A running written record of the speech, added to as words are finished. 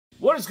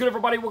What is good,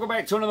 everybody? Welcome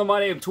back to another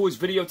My Damn Toys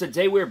video.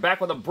 Today we're back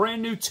with a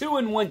brand new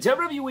 2-in-1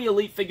 WWE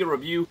Elite figure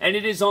review, and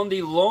it is on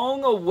the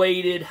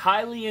long-awaited,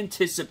 highly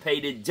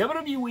anticipated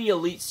WWE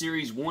Elite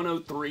Series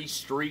 103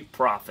 Street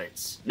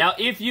Profits. Now,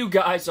 if you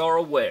guys are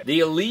aware, the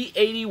Elite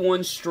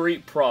 81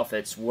 Street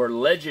Profits were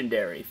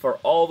legendary for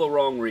all the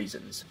wrong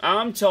reasons.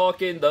 I'm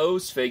talking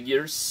those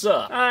figures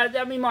suck.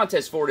 I mean,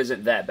 Montez Ford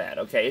isn't that bad,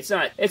 okay? It's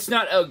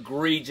not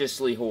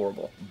egregiously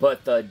horrible,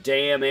 but the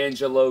damn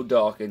Angelo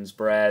Dawkins,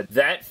 Brad,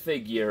 that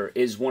figure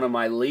is one of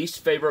my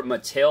least favorite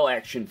Mattel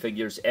action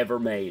figures ever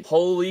made.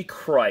 Holy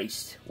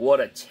Christ, what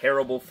a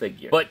terrible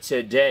figure. But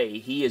today,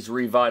 he is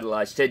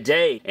revitalized.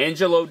 Today,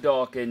 Angelo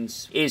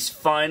Dawkins is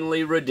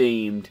finally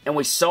redeemed, and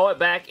we saw it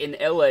back in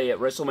LA at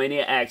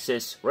WrestleMania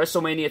Access,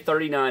 WrestleMania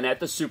 39 at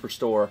the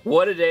Superstore.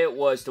 What a day it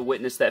was to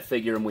witness that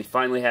figure, and we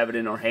finally have it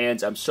in our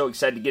hands. I'm so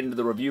excited to get into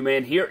the review,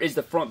 man. Here is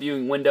the front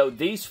viewing window.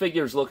 These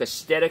figures look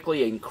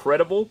aesthetically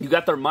incredible. You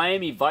got their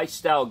Miami Vice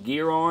style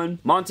gear on.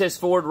 Montez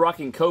Ford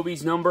rocking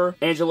Kobe's number.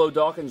 Angelo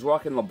Dawkins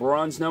rocking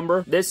LeBron's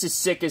number. This is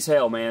sick as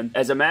hell, man.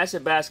 As a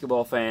massive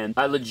basketball fan,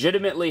 I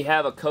legitimately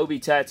have a Kobe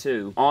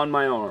tattoo on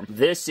my arm.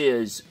 This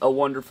is a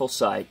wonderful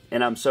sight,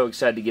 and I'm so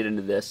excited to get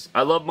into this.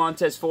 I love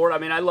Montez Ford. I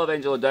mean, I love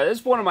Angelo Dawkins. This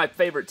is one of my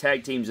favorite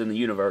tag teams in the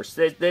universe.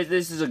 This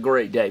is a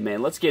great day,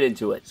 man. Let's get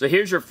into it. So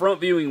here's your front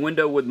viewing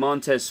window with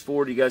Montez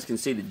Ford. You guys can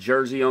see the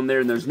jersey on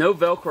there, and there's no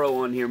Velcro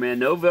on here, man.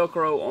 No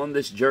Velcro on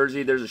this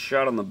jersey. There's a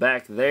shot on the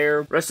back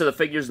there. Rest of the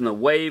figures in the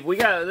wave. We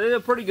got a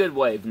pretty good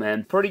wave,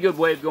 man. Pretty good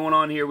wave going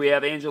on here. We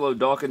have Angelo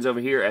Dawkins over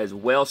here as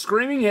well.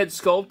 Screaming head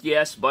sculpt,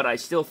 yes, but I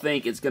still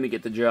think it's going to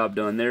get the job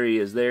done. There he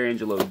is there,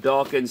 Angelo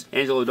Dawkins.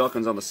 Angelo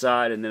Dawkins on the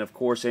side, and then, of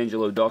course,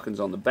 Angelo Dawkins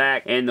on the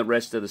back, and the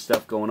rest of the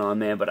stuff going on,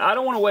 man. But I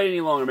don't want to wait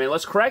any longer, man.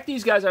 Let's crack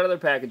these guys out of their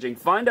packaging,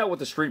 find out what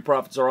the Street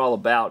Profits are all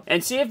about,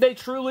 and see if they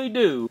truly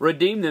do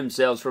redeem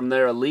themselves from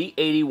their Elite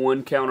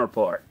 81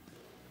 counterpart.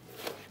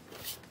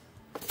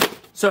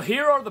 So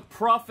here are the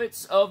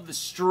Profits of the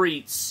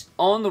Streets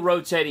on the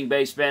rotating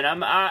base, man.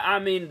 I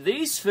mean,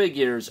 these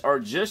figures are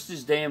just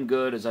as damn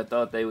good as I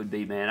thought they would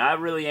be, man. I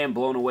really am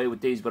blown away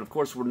with these, but of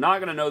course, we're not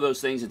going to know those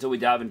things until we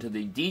dive into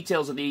the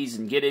details of these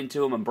and get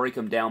into them and break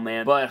them down,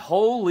 man. But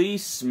holy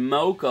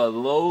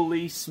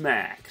smoke-a-lowly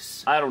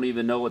smacks. I don't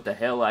even know what the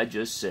hell I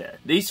just said.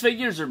 These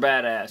figures are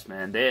badass,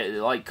 man.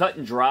 They're like cut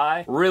and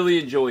dry. Really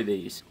enjoy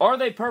these. Are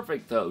they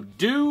perfect, though?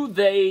 Do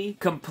they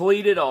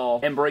complete it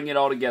all and bring it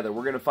all together?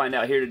 We're going to find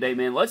out here today,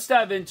 man. Let's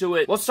dive into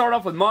it. Let's start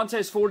off with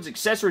Montez Ford's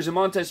accessories and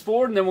Montez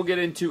Ford, and then we'll get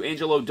into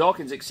Angelo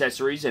Dawkins'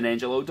 accessories and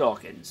Angelo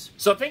Dawkins.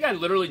 So I think I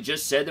literally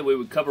just said that we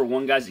would cover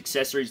one guy's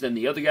accessories, then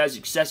the other guy's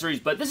accessories,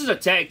 but this is a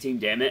tag team,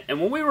 damn it.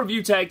 And when we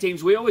review tag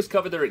teams, we always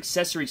cover their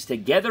accessories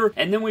together,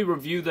 and then we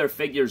review their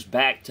figures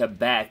back to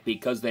back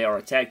because they are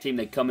a tag team.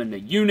 They come in a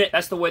unit.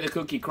 That's the way the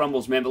cookie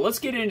crumbles, man. But let's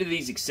get into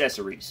these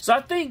accessories. So I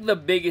think the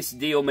biggest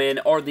deal, man,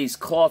 are these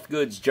cloth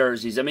goods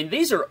jerseys. I mean,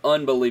 these are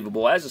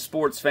unbelievable. As a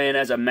sports fan,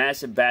 as a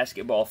massive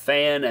basketball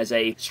fan, as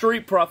a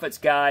Street Profits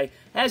guy,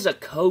 as a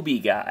Kobe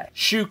guy.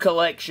 Shoe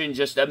collection,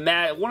 just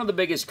one of the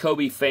biggest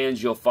Kobe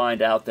fans you'll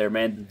find out there,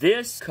 man.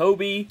 This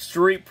Kobe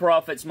Street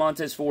Profits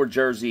Montez Ford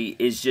jersey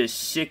is just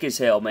sick as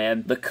hell,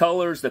 man. The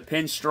colors, the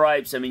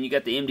pinstripes, I mean, you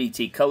got the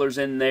MDT colors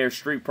in there,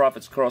 Street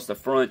Profits across the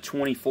front,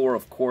 24,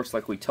 of course,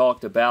 like we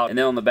talked about, and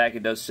then on the back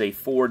it does say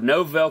Ford.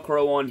 No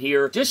Velcro on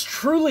here. Just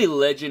truly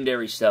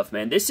legendary stuff,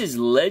 man. This is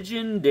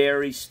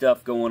legendary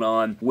stuff going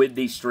on with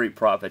these Street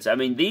Profits. I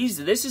mean,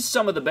 this is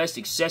some of the best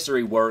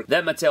accessory work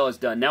that Mattel has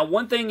done. Now,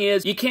 one thing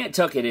is, you can't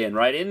tuck it in,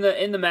 right? In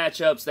the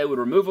matchups, they would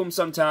remove them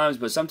sometimes,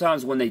 but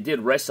sometimes when they did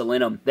wrestle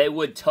in them, they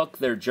would tuck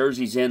their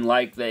jerseys in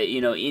like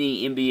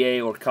any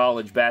NBA or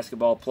college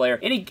basketball player.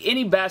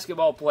 Any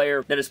basketball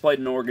player that has played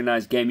an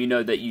organized game, you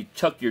know that you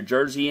tuck your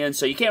jersey in,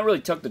 so you can't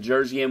really tuck the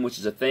jersey in, which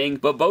is a thing,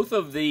 but both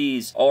of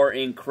these are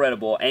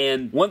incredible.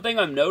 And one thing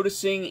I'm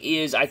noticing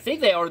is I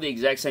think they are the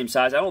exact same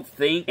size. I don't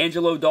think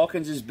Angelo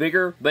Dawkins is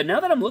bigger, but now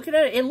that I'm looking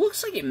at it, it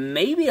looks like it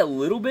may be a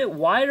little bit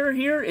wider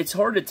here. It's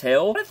hard to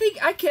tell. But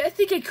I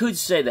think I could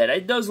say that.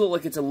 It does look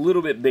like it's a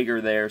little bit bigger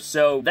there,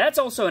 so that's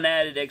also an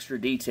added extra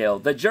detail.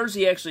 The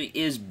jersey actually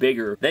is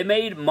bigger. They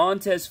made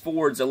Montez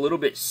Ford's a little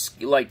bit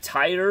like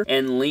tighter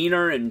and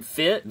leaner and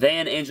fit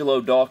than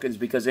Angelo Dawkins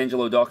because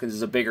Angelo Dawkins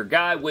is a bigger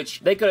guy, which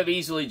they could have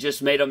easily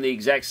just made them the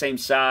exact same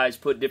size,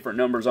 put different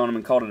numbers on them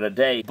and called it a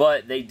day,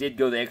 but they did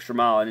go the extra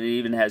mile, and it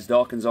even has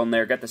Dawkins on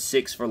there. Got the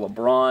 6 for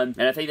LeBron,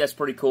 and I think that's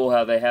pretty cool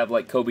how they have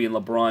like Kobe and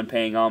LeBron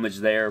paying homage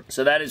there,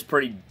 so that is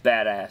pretty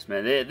badass,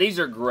 man. These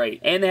are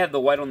great, and they have the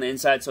white on the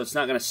inside, so it's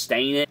not going to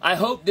stain it. I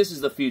hope this is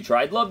the future.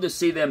 I'd love to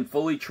see them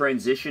fully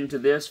transition to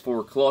this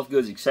for cloth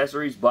goods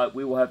accessories, but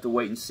we will have to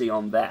wait and see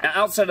on that. Now,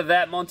 outside of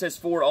that, Montez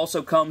Ford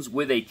also comes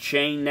with a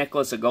chain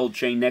necklace, a gold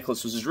chain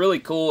necklace, which is really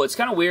cool. It's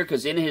kind of weird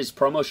because in his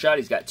promo shot,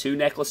 he's got 2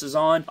 necklaces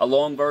on, a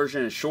long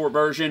version and a short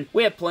version.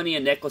 We have plenty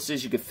of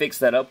necklaces you could fix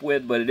that up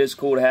with, but it is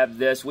cool to have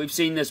this. We've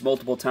seen this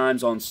multiple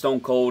times on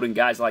Stone Cold and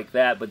guys like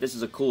that, but this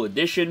is a cool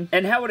addition.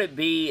 And how would it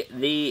be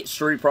the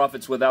Street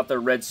Profits without their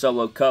red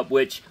Solo Cup,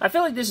 which I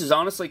feel like this is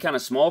honestly kind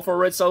of small small for a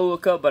red Solo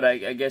Cup, but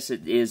I guess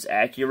it is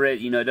accurate.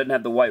 You know, it doesn't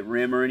have the white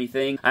rim or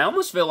anything. I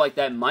almost feel like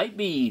that might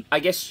be, I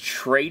guess,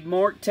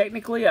 trademark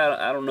technically.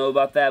 I don't know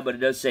about that, but it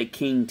does say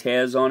King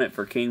Tez on it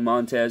for King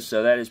Montez,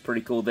 so that is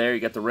pretty cool there.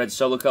 You got the red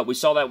Solo Cup. We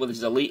saw that with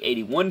his Elite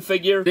 81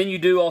 figure. Then you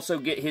do also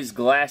get his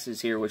glasses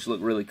here, which look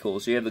really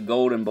cool. So you have the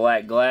gold and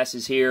black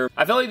glasses here.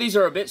 I feel like these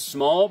are a bit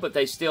small, but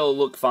they still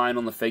look fine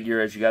on the figure,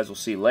 as you guys will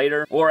see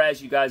later, or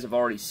as you guys have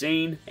already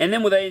seen. And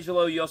then with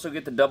Angelo, you also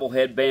get the double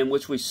headband,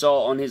 which we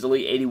saw on his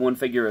Elite 81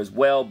 figure as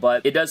well,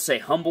 but it does say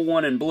Humble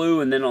One in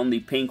blue, and then on the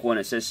pink one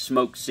it says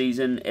Smoke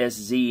Season,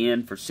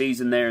 SZN for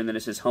season there, and then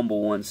it says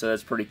Humble One, so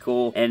that's pretty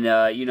cool. And,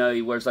 you know,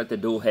 he wears like the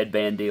dual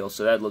headband deal,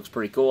 so that looks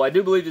pretty cool. I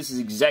do believe this is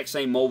the exact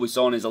same mold we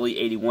saw in his Elite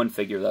 81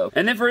 figure, though.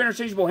 And then for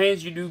interchangeable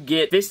hands, you do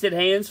get fisted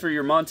hands for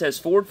your Montez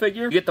Ford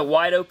figure. You get the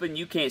wide open,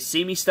 you can't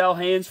see me style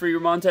hands for your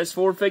Montez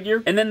Ford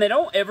figure. And then they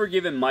don't ever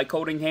give him mic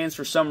holding hands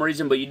for some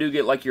reason, but you do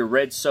get like your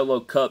red Solo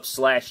Cup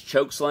 /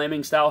 choke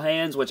slamming style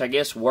hands, which I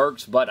guess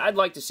works, but I'd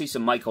like to see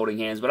some mic holding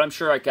hands, but I'm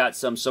sure I got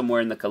some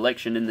somewhere in the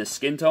collection in this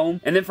skin tone.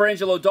 And then for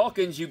Angelo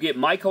Dawkins, you get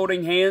mic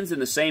holding hands in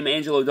the same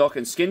Angelo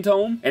Dawkins skin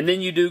tone, and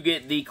then you do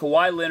get the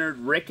Kawhi Leonard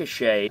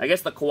Ricochet. I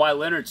guess the Kawhi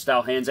Leonard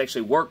style hands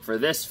actually work for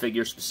this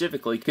figure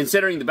specifically.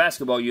 Considering the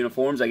basketball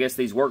uniforms, I guess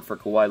these work for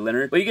Kawhi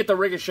Leonard. But you get the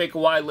Ricochet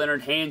Kawhi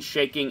Leonard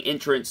hand-shaking,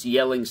 entrance,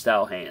 yelling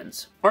style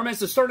hands. Alright, man,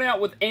 so starting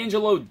out with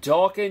Angelo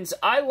Dawkins,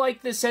 I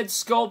like this head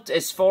sculpt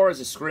as far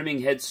as a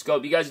screaming head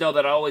sculpt. You guys know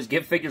that I always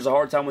give figures a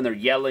hard time when they're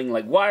yelling.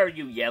 Like, why are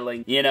you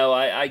yelling? You know,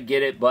 I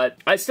get it, but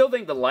I still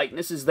think the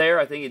likeness is there.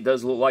 I think it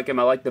does look like him.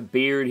 I like the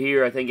beard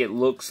here. I think it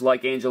looks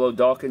like Angelo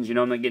Dawkins. You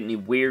know, I'm not getting any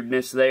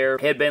weirdness there.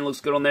 Headband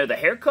looks good on there. The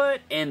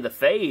haircut and the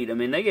fade, I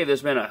mean, they gave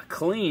this man a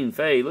clean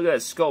fade. Look at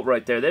that sculpt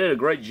right there. They did a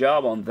great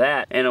job on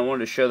that, and I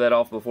wanted to show that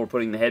off before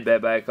putting the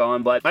headband back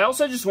on. But I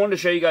also just wanted to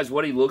show you guys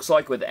what he looks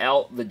like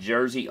without the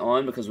jersey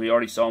on, because we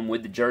already saw him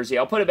with the jersey.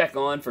 I'll put it back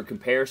on for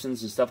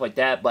comparisons and stuff like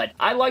that, but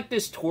I like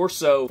this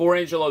torso for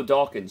Angelo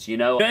Dawkins, you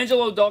know.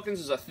 Angelo Dawkins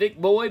is a thick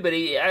boy, but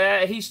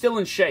he's still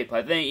in shape.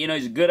 I think, you know,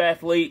 he's a good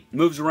athlete,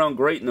 moves around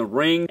great in the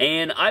ring,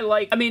 and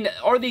I mean,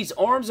 are these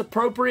arms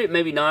appropriate?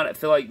 Maybe not. I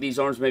feel like these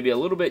arms may be a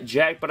little bit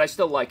jacked, but I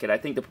still like it. I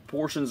think the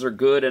proportions are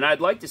good, and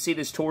I'd like to see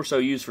this torso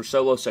used for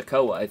Solo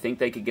Sikoa. I think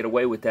they could get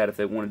away with that if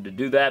they wanted to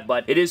do that,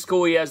 but it is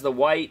cool. He has the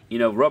white, you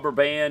know, rubber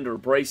band or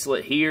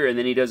bracelet here, and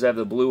then he does have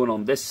the blue one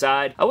on this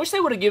side. I wish they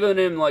would have given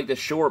him like the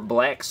short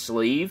black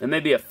sleeve, and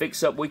maybe a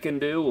fix-up we can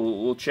do.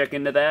 We'll check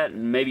into that,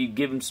 and maybe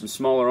give him some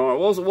smaller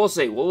arms. We'll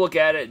see. We'll look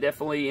at it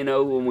definitely, you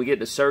know, when we get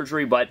to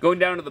surgery, but going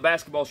down to the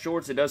basketball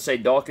shorts, it does say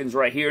Dawkins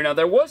right here. Now,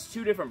 there was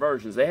two different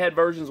versions. They had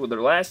versions with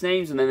their last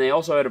names, and then they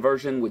also had a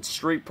version with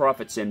Street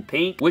Profits in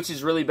pink, which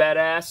is really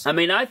badass. I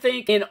mean, I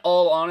think, in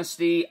all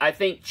honesty, I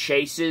think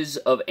chases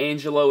of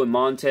Angelo and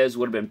Montez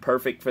would have been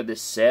perfect for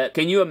this set.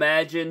 Can you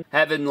imagine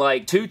having,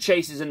 like, two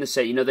chases in the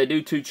set? You know, they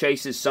do two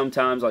chases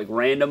sometimes, like,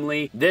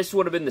 randomly. This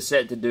would have been the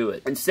set to do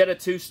it. Instead of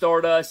two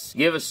Stardust,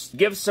 give us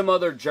some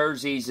other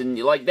jerseys, and,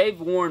 like, they've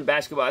worn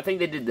basketball. I think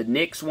they did the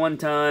Knicks one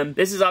time.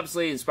 This is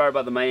obviously inspired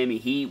by the Miami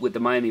Heat with the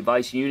Miami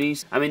Vice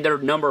unis. I mean, their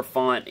number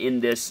font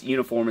in this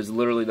uniform is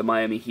literally the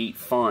Miami Heat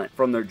font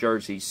from their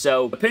jerseys.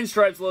 So, the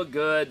pinstripes look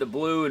good, the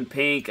blue and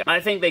pink. I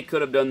think they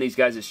could have done these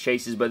guys as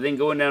chases, but then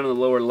going down to the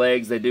lower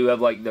legs, they do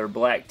have, like, their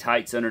black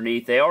tights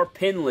underneath. They are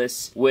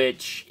pinless,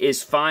 which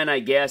is fine, I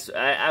guess.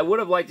 I would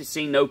have liked to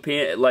see no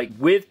pin, like,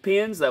 with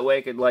pins. That way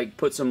I could, like,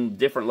 put some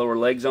different lower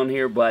legs on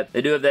here, but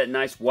they do have that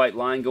nice white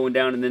line going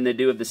down, and then they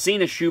do have the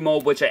Cena shoe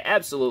mold, which I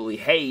absolutely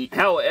hate.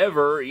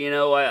 However, you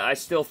know, I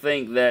still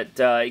think that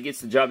it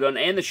gets the job done,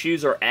 and the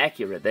shoes are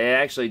accurate. They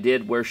actually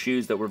did wear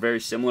shoes that were very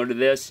similar to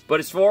this, but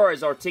as far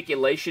as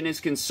articulation is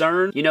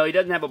concerned, you know, he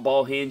doesn't have a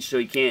ball hinge, so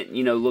he can't,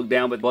 you know, look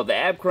down, but the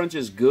ab crunch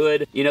is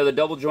good. You know, the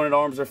double jointed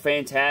arms are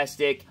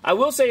fantastic. I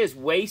will say his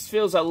waist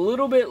feels a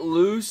little bit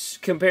loose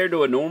compared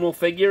to a normal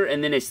figure,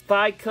 and then his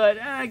thigh cut,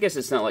 I guess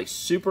it's not like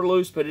super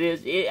loose, but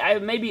it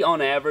is maybe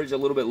on average a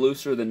little bit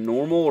looser than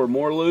normal or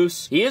more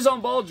loose. He is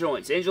on ball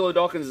joints. Angelo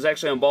Dawkins is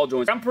actually on ball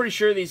joints. I'm pretty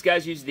sure these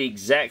guys use the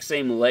exact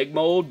same leg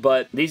mold,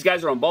 but these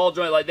guys are on ball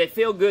joint. Like, they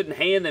feel good in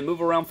hand. They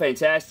move around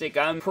fantastic.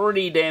 I'm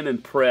pretty damn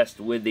impressed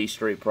with these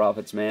Street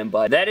Profits, man,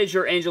 but that is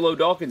your Angelo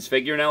Dawkins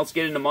figure. Now let's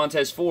get into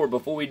Montez Ford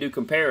before we do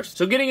comparison.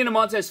 So getting into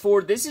Montez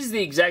Ford, this is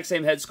the exact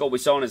same head sculpt we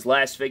saw in his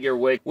last figure,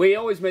 which we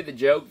always made the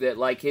joke that,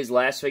 like, his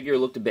last figure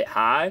looked a bit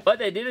high, but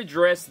they did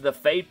address the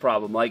fade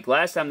problem. Like,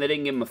 last time they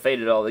didn't give him a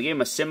fade at all. They gave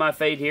him a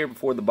semi-fade here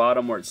before the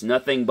bottom where it's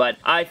nothing, but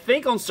I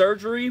think on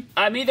surgery,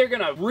 I'm either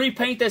going to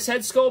repaint this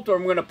head sculpt or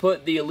I'm going to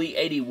put the Elite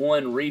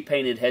 81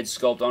 repainted head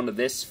sculpt onto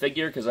this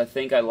figure, because I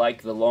think I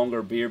like the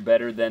longer beard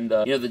better than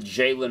the, you know, the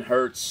Jalen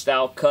Hurts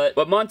style cut.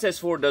 But Montez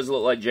Ford does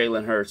look like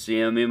Jalen Hurts.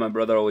 You know, me and my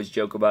brother always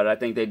joke about it. I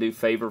think they do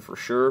favor for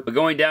sure. But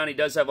going down, he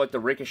does have like the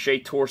Ricochet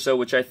torso,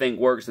 which I think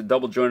works. The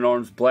double jointed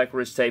arms, black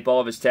wrist tape, all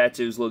of his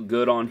tattoos look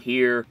good on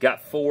here.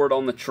 Got Ford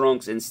on the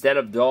trunks instead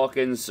of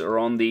Dawkins, or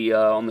on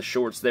the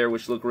shorts there,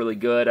 which look really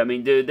good. I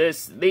mean, dude,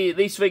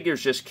 these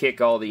figures just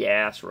kick all the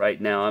ass right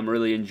now. I'm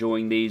really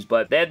enjoying these,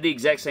 but they have the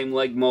exact same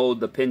leg mold,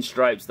 the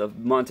pinstripes, the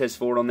Montez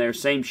Ford on there,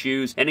 same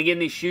shoes. And again,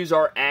 these these shoes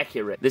are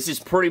accurate. This is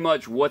pretty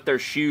much what their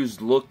shoes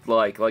looked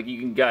like. Like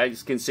you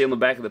guys can see on the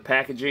back of the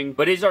packaging.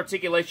 But his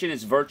articulation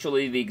is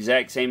virtually the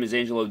exact same as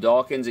Angelo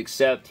Dawkins,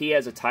 except he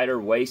has a tighter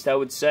waist, I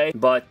would say.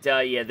 But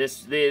yeah,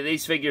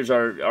 these figures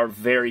are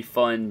very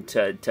fun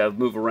to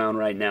move around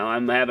right now.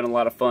 I'm having a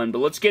lot of fun. But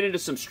let's get into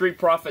some Street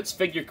Profits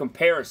figure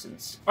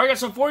comparisons. Alright guys,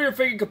 so for your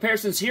figure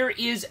comparisons, here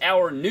is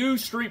our new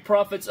Street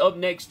Profits up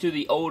next to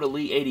the old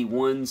Elite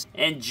 81s.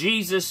 And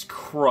Jesus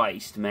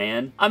Christ,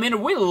 man. I mean, are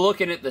we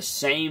looking at the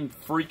same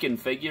freaking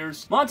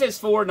figures? Montez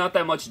Ford, not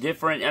that much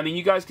different. I mean,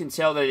 you guys can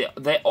tell that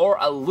they are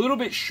a little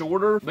bit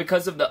shorter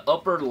because of the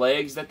upper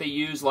legs that they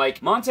use.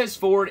 Like, Montez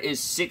Ford is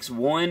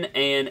 6'1",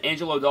 and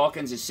Angelo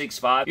Dawkins is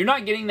 6'5". You're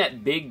not getting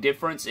that big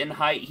difference in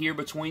height here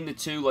between the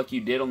two like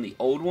you did on the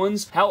old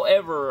ones.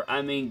 However,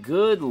 I mean,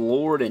 good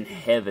Lord in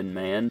heaven,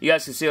 man. You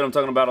guys can see what I'm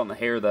talking about on the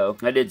hair, though.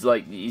 I did,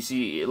 like, you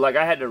see, like,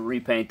 I had to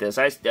repaint this.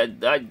 I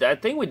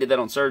think we did that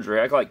on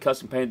surgery. I, like,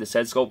 custom painted this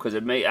head sculpt because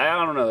it made,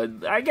 I don't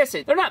know, I guess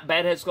they're not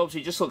bad head sculpts.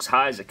 He just looks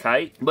high as a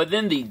kite. But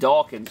then the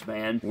Dawkins,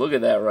 man, look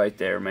at that right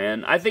there,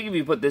 man. I think if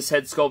you put this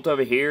head sculpt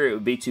over here, it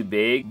would be too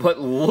big. But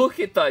look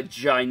at the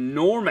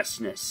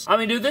ginormousness. I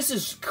mean, dude, this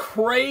is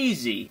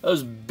crazy.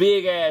 Those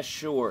big-ass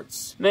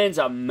shorts. Man's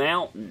a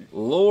mountain.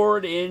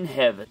 Lord in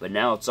heaven. But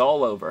now it's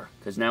all over,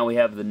 because now we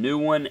have the new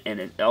one, and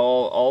it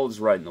all is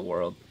right in the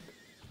world.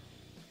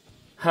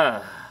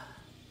 Huh.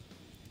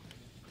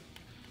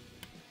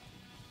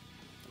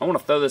 I want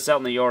to throw this out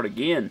in the yard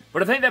again.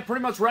 But I think that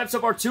pretty much wraps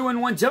up our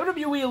 2-in-1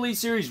 WWE Elite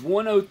Series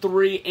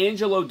 103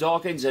 Angelo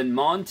Dawkins and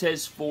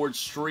Montez Ford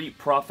Street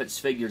Profits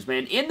figures,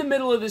 man. In the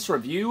middle of this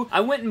review,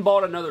 I went and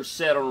bought another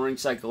set on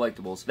Ringside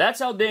Collectibles. That's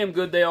how damn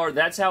good they are.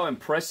 That's how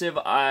impressive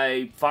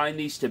I find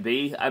these to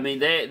be. I mean,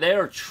 they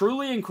are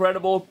truly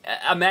incredible,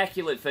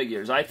 immaculate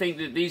figures. I think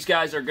that these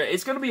guys are good.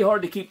 It's going to be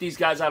hard to keep these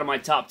guys out of my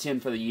top 10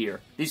 for the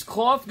year. These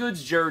cloth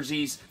goods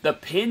jerseys, the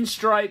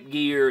pinstripe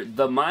gear,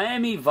 the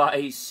Miami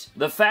Vice,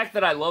 the fact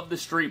that I love the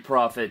Street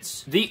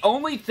Profits. The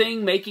only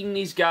thing making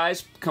these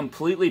guys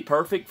completely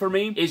perfect for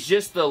me is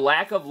just the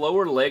lack of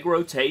lower leg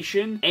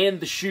rotation and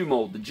the shoe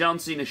mold, the John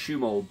Cena shoe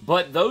mold.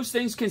 But those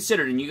things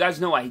considered, and you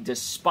guys know I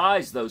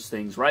despise those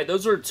things, right?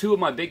 Those are two of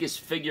my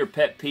biggest figure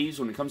pet peeves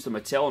when it comes to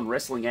Mattel and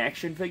wrestling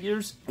action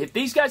figures. If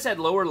these guys had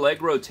lower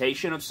leg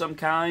rotation of some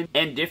kind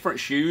and different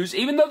shoes,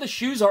 even though the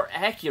shoes are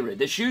accurate,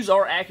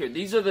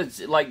 these are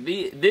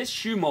this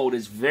shoe mold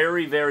is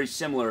very, very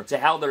similar to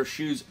how their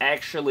shoes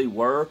actually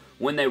were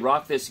when they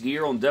rocked this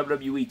gear on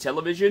WWE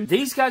television.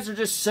 These guys are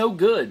just so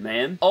good,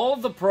 man. All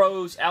of the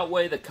pros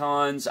outweigh the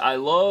cons. I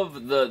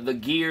love the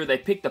gear. They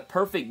picked the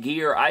perfect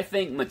gear. I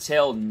think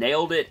Mattel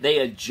nailed it. They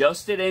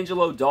adjusted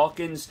Angelo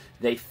Dawkins.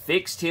 They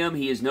fixed him.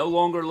 He is no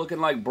longer looking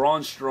like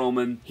Braun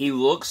Strowman. He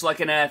looks like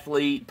an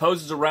athlete.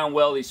 Poses around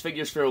well. These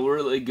figures feel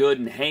really good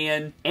in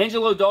hand.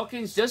 Angelo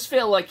Dawkins does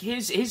feel like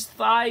his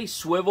thigh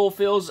swivel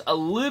feels a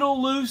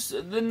little loose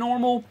than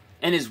normal,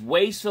 and his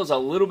waist feels a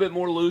little bit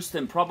more loose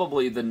than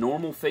probably the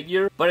normal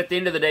figure. But at the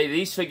end of the day,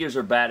 these figures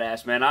are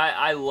badass, man.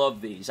 I love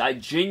these. I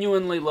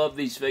genuinely love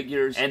these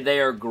figures, and they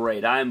are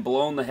great. I am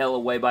blown the hell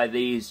away by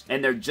these,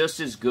 and they're just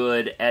as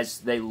good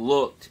as they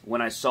looked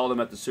when I saw them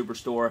at the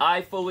Superstore.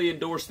 I fully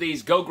endorse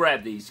these. Go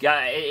grab these.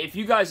 If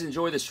you guys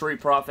enjoy the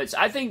Street Profits,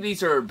 I think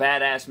these are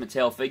badass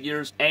Mattel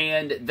figures,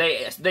 and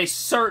they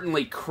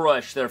certainly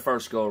crushed their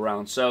first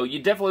go-around. So you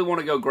definitely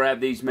want to go grab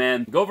these,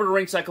 man. Go over to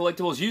Ringside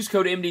Collectibles. Use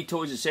code MD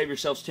Toys to save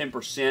yourselves 10%.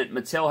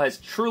 Mattel has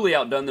truly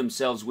outdone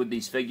themselves with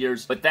these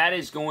figures, but that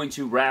is going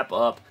to wrap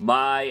up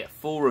my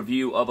full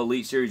review of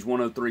Elite Series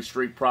 103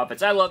 Street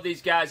Profits. I love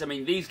these guys. I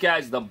mean, these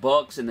guys, the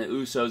Bucks and the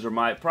Usos,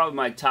 are probably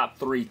my top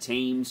 3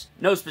 teams.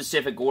 No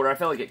specific order. I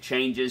feel like it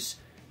changes,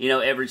 you know,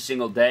 every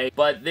single day.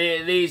 But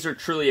these are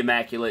truly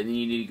immaculate, and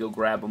you need to go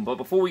grab them. But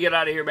before we get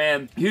out of here,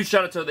 man, huge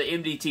shout out to the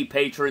MDT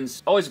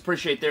patrons. Always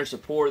appreciate their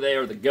support. They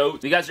are the GOAT.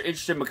 If you guys are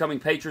interested in becoming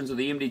patrons of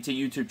the MDT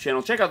YouTube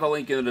channel, check out the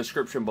link in the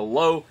description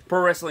below.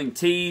 Pro Wrestling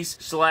Tees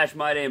 /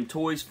 My Damn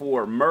Toys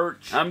for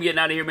merch. I'm getting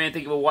out of here, man.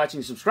 Thank you for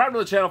watching. Subscribe to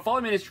the channel.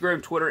 Follow me on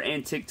Instagram, Twitter,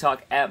 and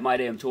TikTok at My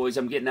Damn Toys.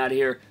 I'm getting out of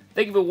here.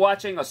 Thank you for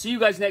watching. I'll see you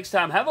guys next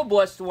time. Have a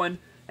blessed one,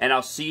 and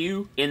I'll see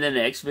you in the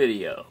next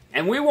video.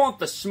 And we want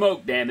the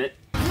smoke, damn it.